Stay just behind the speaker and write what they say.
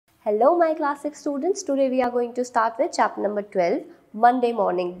Hello my class 6 students, today we are going to start with chapter number 12, Monday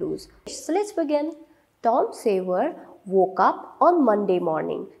Morning Blues. So let's begin. Tom Sawyer woke up on Monday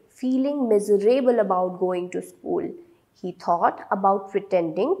morning feeling miserable about going to school. He thought about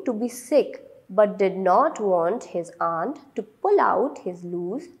pretending to be sick but did not want his aunt to pull out his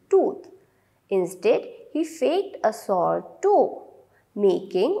loose tooth. Instead, he faked a sore toe,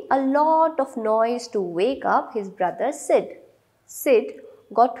 making a lot of noise to wake up his brother Sid. Sid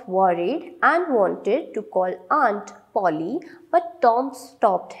got worried and wanted to call Aunt Polly, but Tom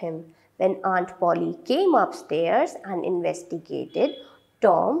stopped him. When Aunt Polly came upstairs and investigated,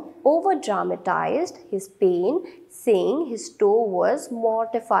 Tom over-dramatized his pain, saying his toe was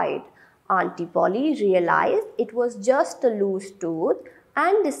mortified. Auntie Polly realized it was just a loose tooth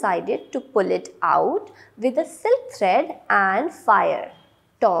and decided to pull it out with a silk thread and fire.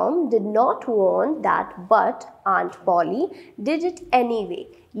 Tom did not want that, but Aunt Polly did it anyway,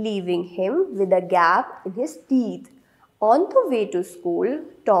 leaving him with a gap in his teeth. On the way to school,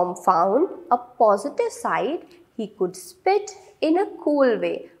 Tom found a positive side. He could spit in a cool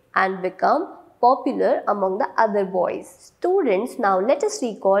way and become popular among the other boys. Students, now let us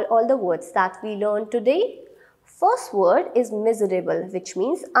recall all the words that we learned today. First word is miserable, which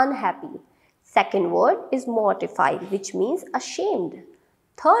means unhappy. Second word is mortified, which means ashamed.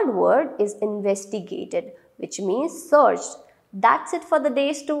 Third word is investigated, which means searched. That's it for the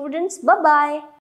day, students. Bye-bye.